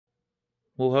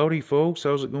Well, howdy, folks.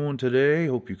 How's it going today?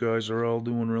 Hope you guys are all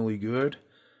doing really good.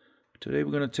 Today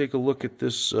we're going to take a look at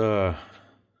this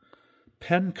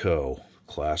Pennco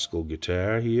classical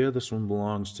guitar here. This one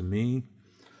belongs to me.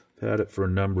 I've had it for a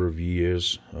number of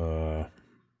years,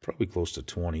 probably close to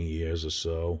 20 years or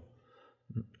so.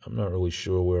 I'm not really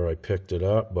sure where I picked it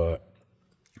up, but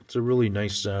it's a really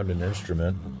nice sounding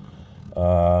instrument.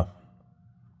 So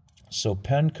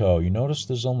Pennco, you notice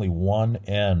there's only one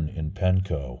N in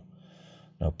Pennco.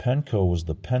 Now, Pennco was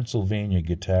the Pennsylvania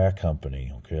Guitar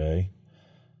Company, okay?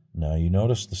 Now, you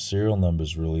notice the serial number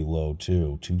is really low,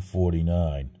 too,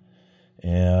 249.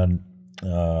 And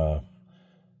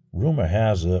rumor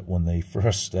has it, when they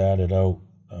first started out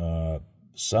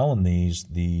selling these,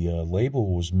 the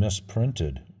label was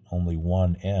misprinted, only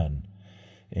one N.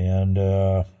 And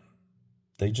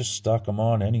they just stuck them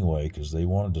on anyway because they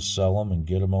wanted to sell them and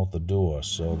get them out the door.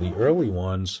 So the early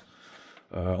ones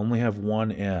only have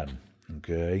one N.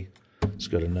 Okay, it's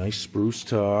got a nice spruce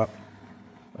top,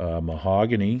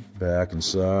 mahogany back and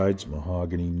sides,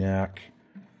 mahogany neck,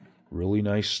 really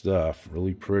nice stuff,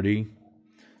 really pretty.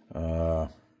 All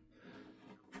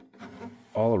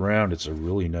around, it's a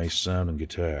really nice sounding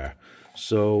guitar.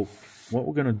 So what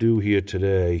we're going to do here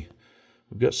today,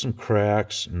 we've got some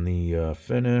cracks in the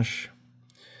finish,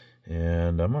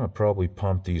 and I'm going to probably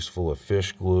pump these full of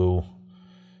fish glue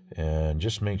and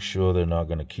just make sure they're not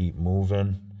going to keep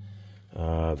moving.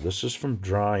 This is from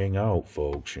drying out,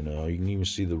 folks. You know, you can even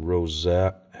see the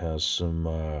rosette has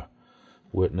some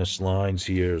witness lines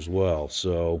here as well.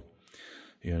 So,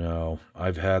 you know,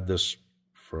 I've had this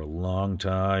for a long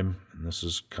time, and this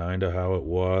is kind of how it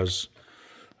was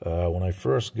when I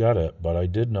first got it. But I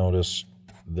did notice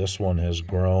this one has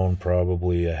grown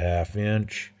probably a ½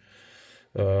 inch.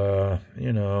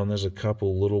 You know, and there's a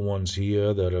couple little ones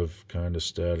here that have kind of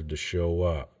started to show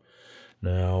up.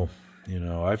 Now, you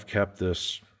know, I've kept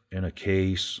this in a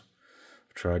case,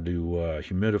 tried to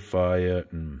humidify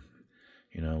it and,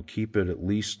 you know, keep it at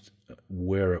least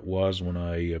where it was when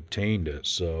I obtained it.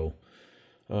 So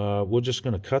we're just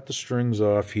going to cut the strings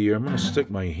off here. I'm going to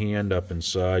stick my hand up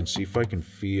inside, see if I can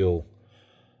feel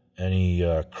any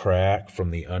crack from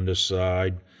the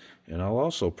underside. And I'll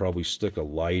also probably stick a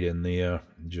light in there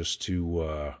just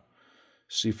to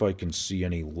see if I can see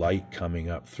any light coming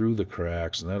up through the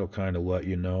cracks, and that'll kind of let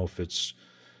you know if it's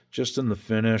just in the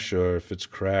finish or if it's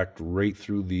cracked right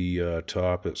through the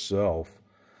top itself.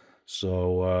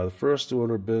 So the first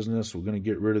order of business, we're going to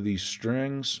get rid of these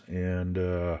strings, and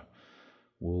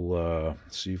we'll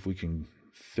see if we can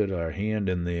fit our hand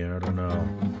in there. I don't know.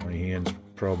 My hand's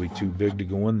probably too big to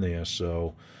go in there,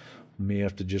 so we may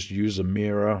have to just use a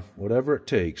mirror, whatever it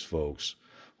takes, folks.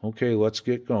 Okay, let's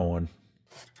get going.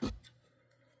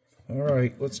 All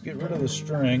right, let's get rid of the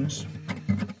strings.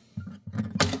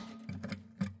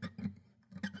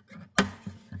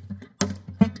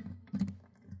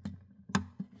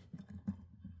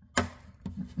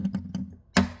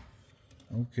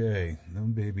 Okay,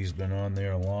 them baby's been on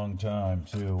there a long time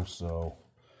too, so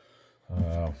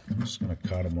I'm just gonna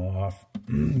cut them off,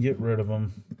 get rid of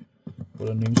them, put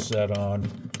a new set on.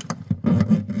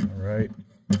 All right.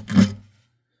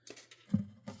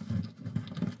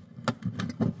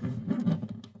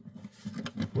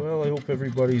 Well, I hope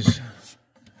everybody's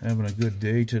having a good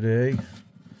day today.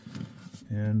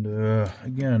 And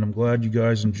again, I'm glad you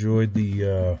guys enjoyed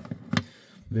the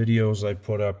videos I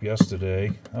put up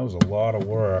yesterday. That was a lot of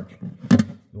work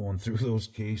going through those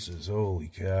cases. Holy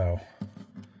cow.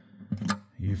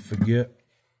 You forget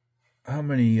how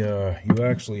many you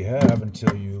actually have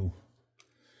until you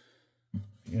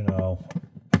know,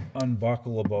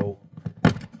 unbuckle about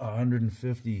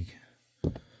 150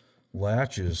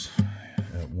 latches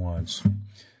at once.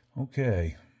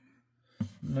 Okay,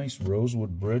 nice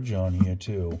rosewood bridge on here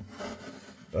too.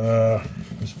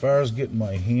 As far as getting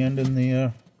my hand in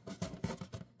there,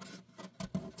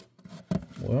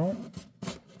 well,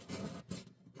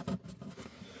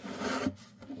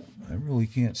 I really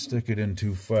can't stick it in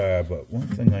too far, but one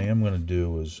thing I am going to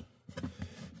do is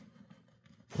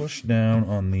push down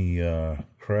on the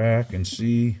crack and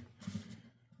see,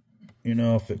 you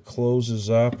know, if it closes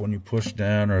up when you push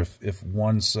down, or if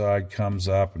one side comes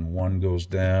up and one goes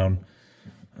down.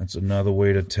 That's another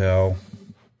way to tell.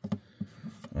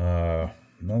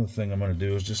 Another thing I'm going to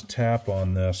do is just tap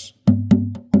on this.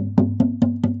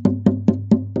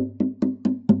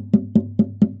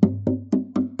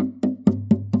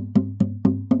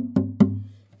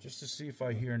 Just to see if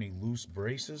I hear any loose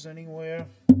braces anywhere.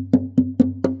 I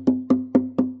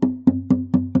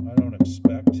don't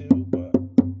expect to, but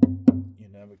you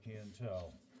never can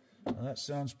tell. Now that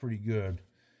sounds pretty good.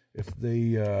 If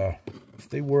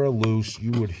they were loose,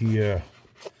 you would hear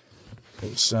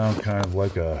It sound kind of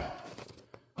like a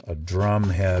drum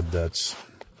head that's,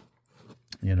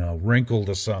 you know, wrinkled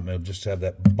or something. It'll just have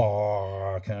that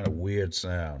bah kind of weird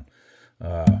sound.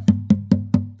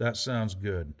 That sounds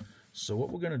good. So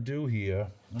what we're going to do here,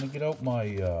 I'm going to get out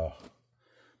my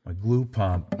my glue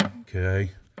pump,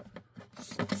 okay?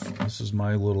 This is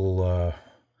my little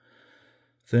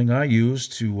thing I use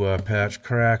to patch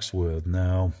cracks with.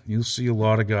 Now, you'll see a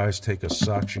lot of guys take a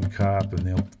suction cup and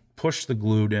they'll push the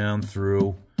glue down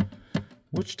through,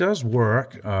 which does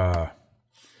work.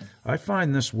 I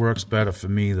find this works better for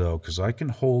me, though, because I can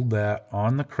hold that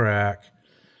on the crack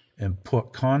and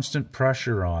put constant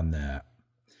pressure on that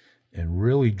and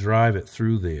really drive it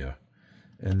through there.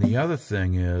 And the other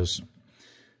thing is,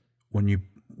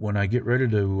 when I get ready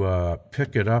to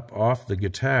pick it up off the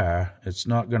guitar, it's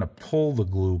not going to pull the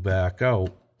glue back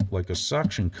out like a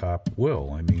suction cup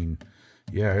will. I mean,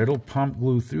 yeah, it'll pump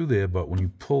glue through there, but when you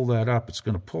pull that up, it's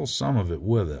going to pull some of it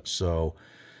with it. So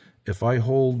if I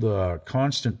hold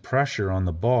constant pressure on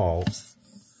the ball,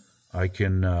 I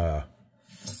can,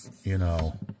 you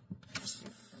know,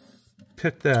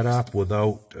 pick that up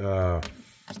without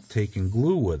taking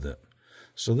glue with it.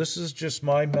 So this is just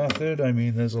my method. I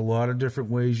mean, there's a lot of different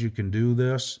ways you can do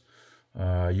this.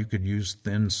 You could use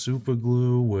thin super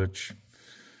glue, which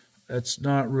that's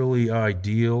not really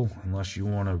ideal unless you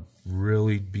want to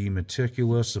really be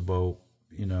meticulous about,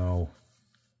 you know,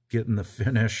 getting the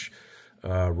finish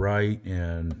right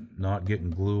and not getting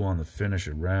glue on the finish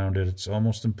around it. It's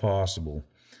almost impossible.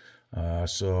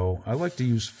 So I like to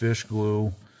use fish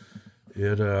glue.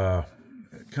 It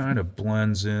kind of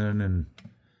blends in, and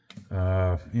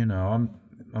you know,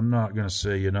 I'm not going to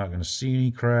say you're not going to see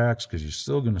any cracks, because you're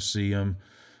still going to see them.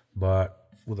 But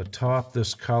with a top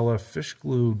this color, fish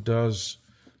glue does,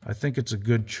 I think it's a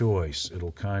good choice.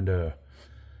 It'll kind of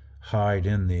hide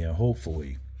in there,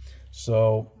 hopefully.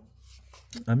 So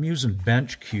I'm using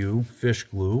Pennco fish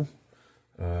glue.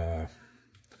 The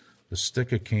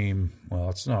sticker came, well,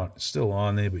 it's still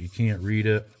on there, but you can't read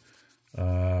it.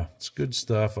 It's good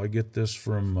stuff. I get this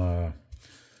from a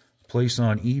place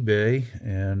on eBay,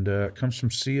 and it comes from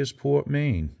Searsport,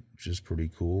 Maine, which is pretty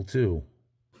cool too.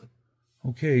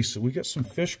 Okay, so we got some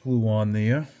fish glue on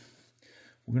there.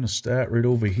 We're going to start right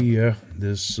over here.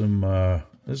 There's a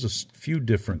few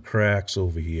different cracks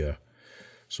over here.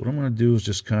 So what I'm going to do is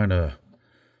just kind of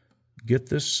get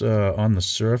this on the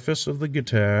surface of the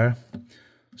guitar,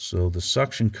 so the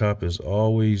suction cup is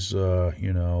always,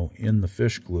 you know, in the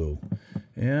fish glue.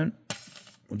 And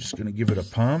we're just going to give it a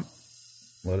pump,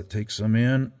 let it take some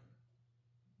in.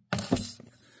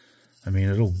 I mean,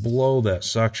 it'll blow that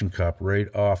suction cup right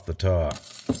off the top.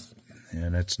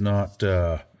 And it's not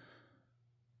going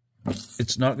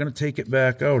to take it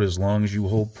back out as long as you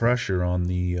hold pressure on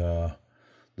the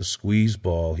squeeze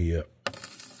ball here.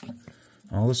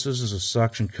 All this is a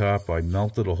suction cup. I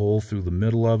melted a hole through the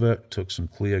middle of it, took some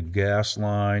clear gas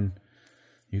line.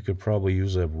 You could probably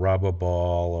use a rubber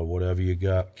ball or whatever you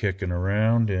got kicking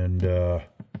around, and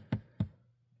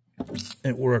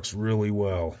it works really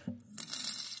well.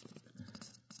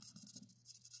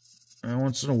 And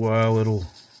once in a while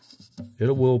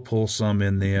it will pull some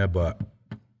in there, but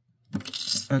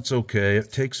that's okay.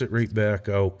 It takes it right back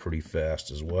out pretty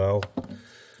fast as well.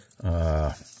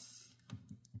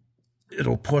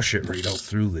 It'll push it right out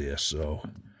through there. So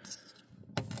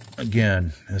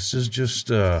again, this is just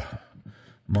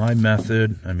my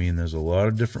method. I mean, there's a lot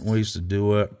of different ways to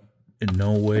do it. In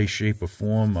no way, shape, or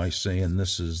form am I saying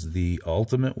this is the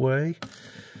ultimate way,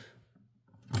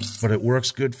 but it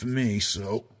works good for me,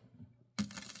 so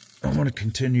I'm going to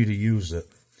continue to use it.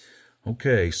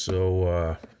 Okay,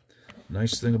 so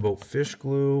nice thing about fish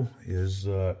glue is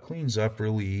it cleans up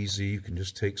really easy. You can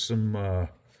just take some a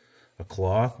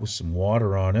cloth with some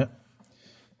water on it,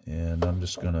 and I'm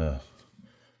just going to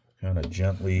kind of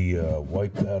gently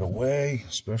wipe that away,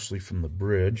 especially from the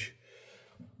bridge.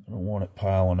 I don't want it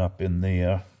piling up in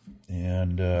there,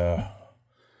 and I'm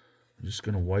just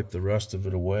going to wipe the rest of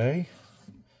it away.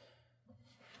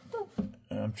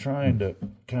 And I'm trying to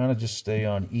kind of just stay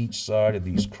on each side of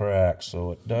these cracks,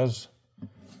 so it does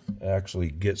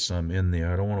actually get some in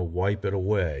there. I don't want to wipe it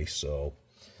away, so.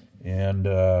 And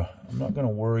I'm not going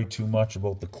to worry too much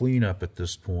about the cleanup at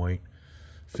this point.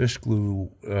 Fish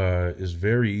glue is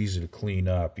very easy to clean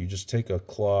up. You just take a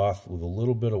cloth with a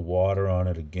little bit of water on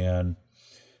it again,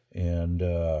 and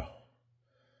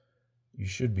you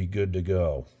should be good to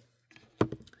go.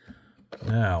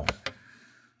 Now,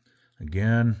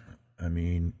 again, I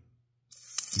mean,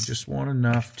 you just want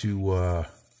enough to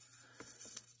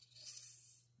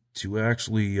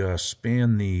actually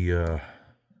span the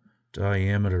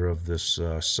diameter of this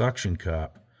suction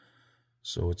cup.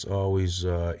 So it's always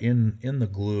in the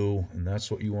glue, and that's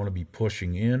what you want to be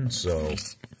pushing in. So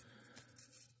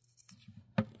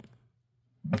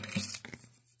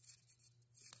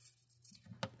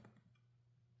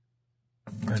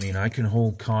I mean, I can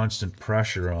hold constant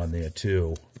pressure on there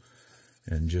too,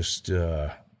 and just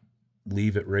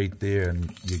leave it right there,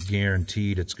 and you're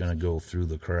guaranteed it's going to go through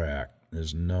the crack.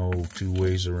 There's no two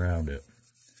ways around it.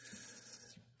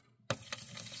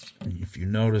 And if you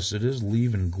notice, it is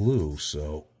leaving glue,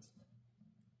 so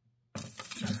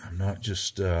I'm not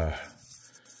just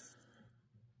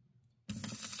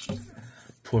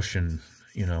pushing,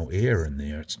 you know, air in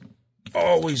there. It's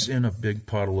always in a big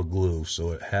puddle of glue,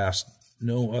 so it has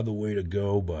no other way to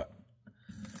go but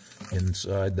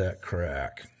inside that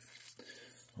crack.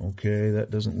 Okay,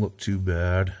 that doesn't look too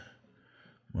bad.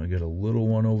 I got a little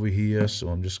one over here, so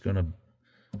I'm just going to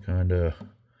kind of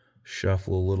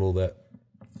shuffle a little of that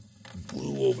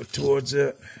glue over towards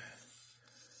it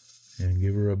and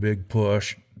give her a big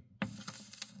push.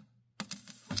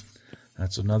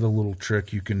 That's another little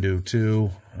trick you can do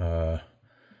too.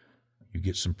 You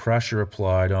get some pressure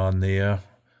applied on there,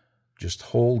 just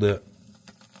hold it,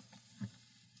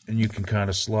 and you can kind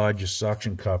of slide your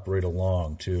suction cup right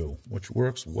along too, which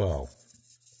works well.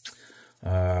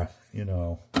 You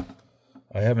know,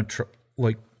 I haven't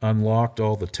unlocked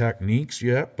all the techniques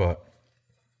yet, but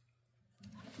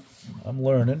I'm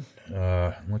learning.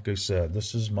 Like I said,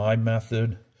 this is my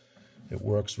method. It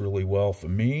works really well for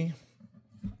me.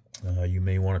 You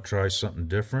may want to try something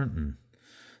different, and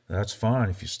that's fine.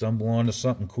 If you stumble onto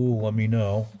something cool, let me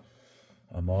know.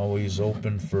 I'm always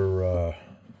open for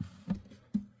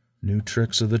new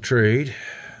tricks of the trade.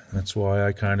 That's why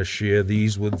I kind of share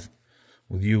these with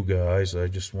you guys. I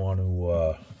just want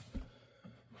to,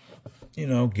 you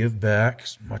know, give back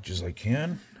as much as I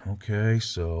can. Okay,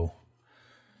 so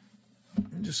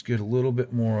just get a little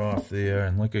bit more off there.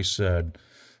 And like I said,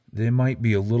 there might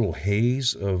be a little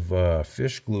haze of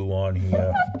fish glue on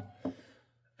here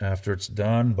after it's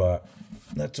done, but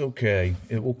that's okay.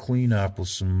 It will clean up with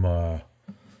some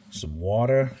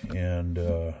water and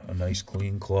a nice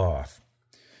clean cloth.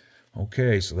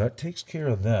 Okay, so that takes care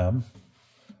of them.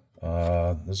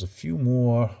 There's a few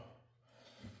more.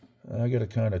 I got to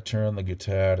kind of turn the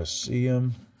guitar to see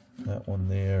them. That one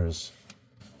there is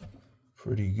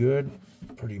pretty good,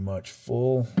 pretty much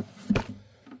full.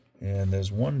 And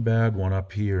there's one bad one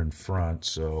up here in front,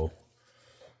 so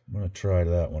I'm going to try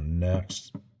that one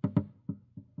next.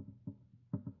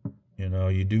 You know,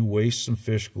 you do waste some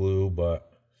fish glue,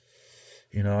 but,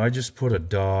 you know, I just put a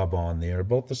daub on there,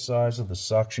 about the size of the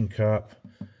suction cup,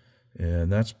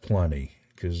 and that's plenty,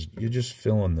 because you're just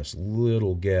filling this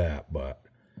little gap, but...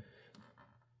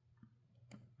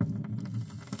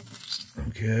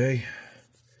 Okay.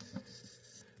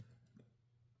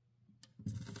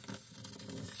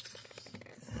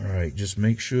 Alright, just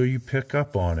make sure you pick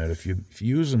up on it. If you're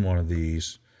using one of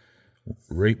these,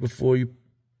 right before you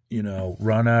know,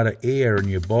 run out of air in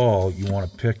your ball, you want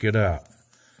to pick it up.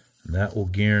 And that will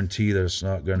guarantee that it's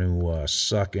not going to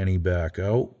suck any back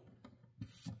out.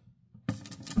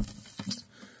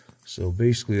 So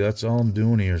basically, that's all I'm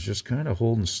doing here is just kind of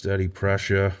holding steady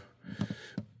pressure.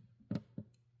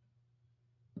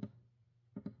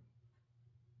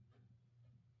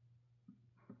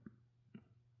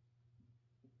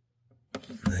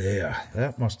 There,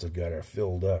 that must have got her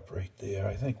filled up right there.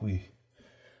 I think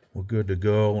we're good to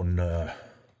go, and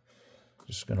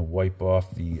just going to wipe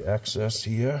off the excess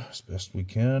here as best we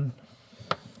can.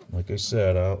 Like I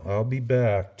said, I'll be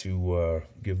back to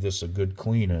give this a good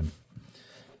cleaning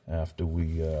after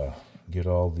we get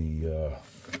all the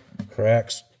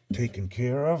cracks taken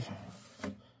care of,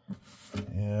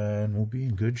 and we'll be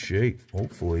in good shape,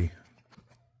 hopefully.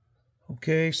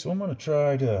 Okay, so I'm going to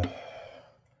try to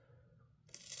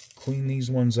clean these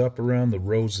ones up around the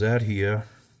rosette here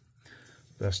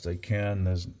best I can.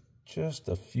 There's just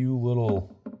a few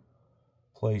little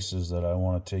places that I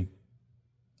want to take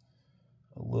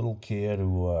a little care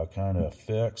to kind of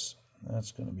fix.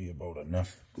 That's going to be about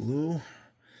enough glue.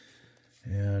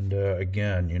 And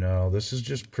again, you know, this is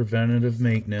just preventative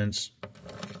maintenance.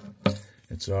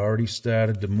 It's already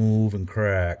started to move and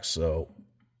crack, so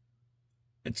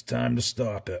it's time to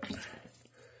stop it.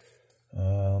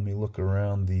 Let me look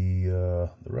around. The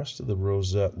rest of the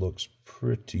rosette looks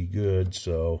pretty good,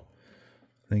 so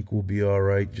I think we'll be all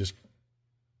right. Just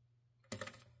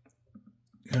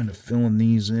kind of filling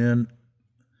these in.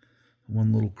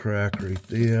 One little crack right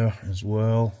there as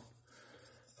well.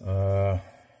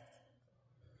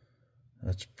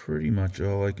 That's pretty much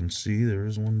all I can see. There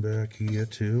is one back here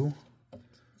too.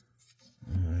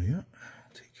 Yeah,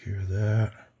 I'll take care of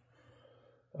that.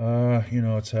 You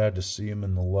know, it's hard to see them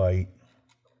in the light.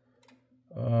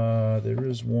 There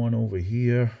is one over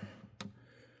here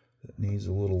that needs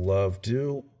a little love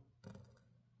too.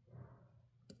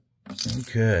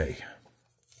 Okay.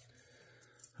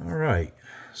 All right.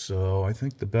 So I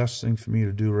think the best thing for me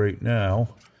to do right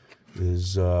now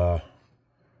is go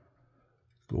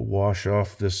wash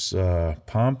off this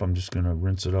pump. I'm just going to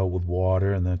rinse it out with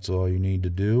water, and that's all you need to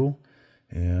do.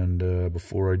 And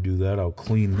before I do that, I'll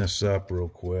clean this up real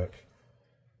quick.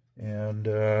 And,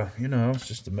 you know, it's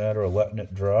just a matter of letting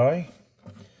it dry.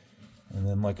 And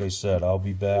then, like I said, I'll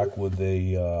be back with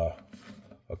a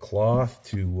cloth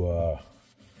to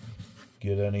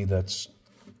get any that's,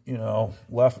 you know,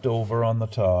 left over on the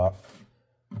top.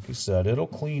 Like I said, it'll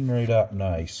clean right up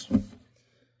nice.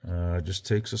 It just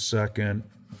takes a second.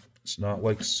 It's not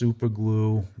like super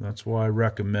glue. That's why I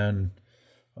recommend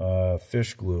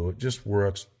fish glue. It just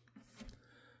works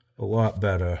a lot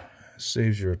better. It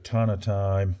saves you a ton of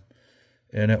time,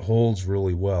 and it holds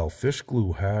really well. Fish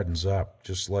glue hardens up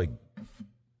just like,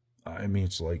 I mean,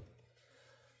 it's like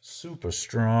super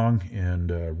strong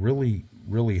and really,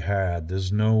 really hard.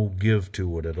 There's no give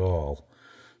to it at all.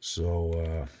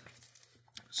 So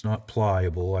it's not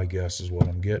pliable, I guess, is what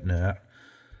I'm getting at.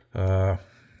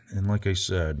 And like I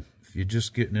said, if you're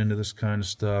just getting into this kind of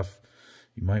stuff,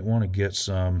 you might want to get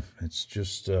some. It's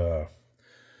just,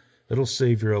 it'll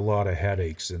save you a lot of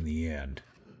headaches in the end.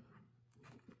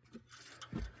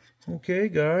 Okay,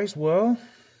 guys, well,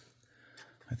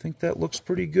 I think that looks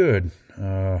pretty good.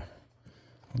 I'll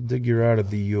dig you out of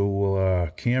the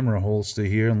old camera holster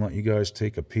here and let you guys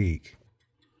take a peek.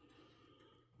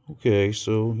 Okay,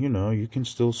 so, you know, you can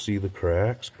still see the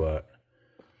cracks, but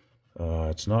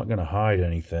it's not going to hide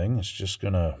anything. It's just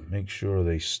going to make sure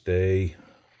they stay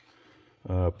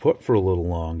put for a little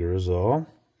longer is all.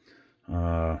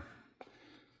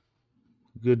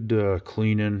 Good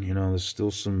cleaning. You know, there's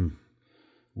still some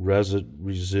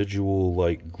residual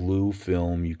like glue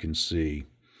film you can see.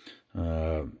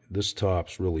 This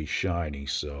top's really shiny,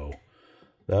 so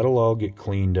that'll all get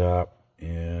cleaned up.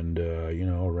 And, you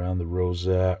know, around the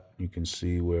rosette, you can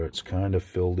see where it's kind of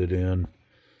filled it in.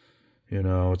 You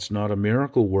know, it's not a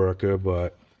miracle worker,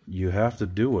 but you have to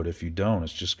do it. If you don't,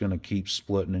 it's just going to keep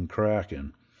splitting and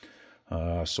cracking.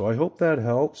 So I hope that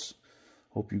helps.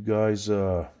 Hope you guys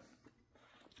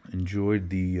enjoyed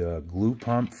the glue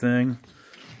pump thing.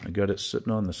 I got it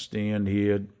sitting on the stand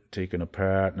here, taken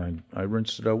apart, and I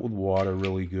rinsed it out with water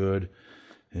really good.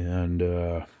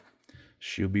 And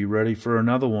she'll be ready for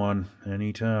another one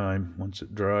anytime once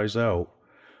it dries out.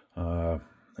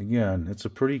 Again, it's a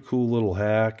pretty cool little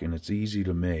hack, and it's easy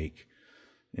to make.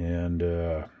 And,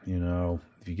 you know,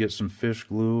 if you get some fish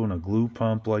glue and a glue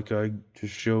pump like I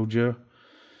just showed you,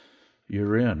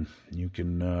 you're in. You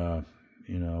can,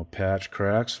 you know, patch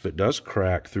cracks. If it does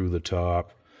crack through the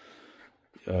top,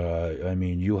 I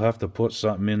mean, you'll have to put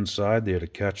something inside there to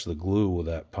catch the glue with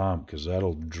that pump, because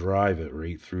that'll drive it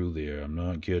right through there. I'm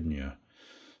not kidding you.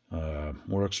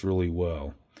 Works really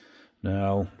well.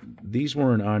 Now, these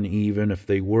weren't uneven. If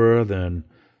they were, then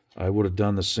I would have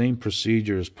done the same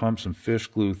procedure as pump some fish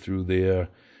glue through there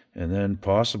and then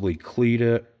possibly cleat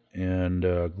it and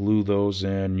glue those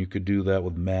in. You could do that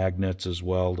with magnets as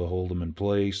well to hold them in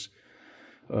place,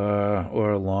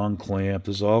 or a long clamp.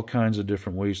 There's all kinds of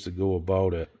different ways to go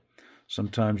about it.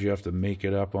 Sometimes you have to make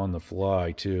it up on the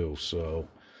fly too. So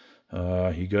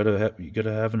you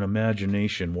gotta have an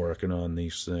imagination working on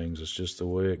these things. It's just the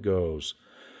way it goes.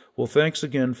 Well, thanks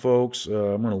again, folks.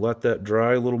 I'm going to let that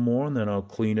dry a little more, and then I'll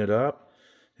clean it up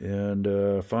and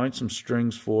find some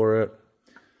strings for it.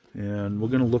 And we're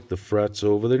going to look the frets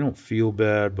over. They don't feel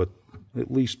bad, but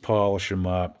at least polish them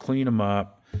up, clean them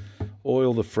up,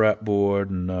 oil the fretboard,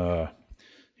 and,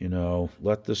 you know,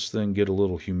 let this thing get a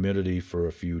little humidity for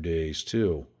a few days,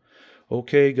 too.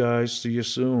 Okay, guys, see you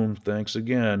soon. Thanks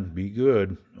again. Be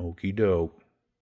good. Okie doke.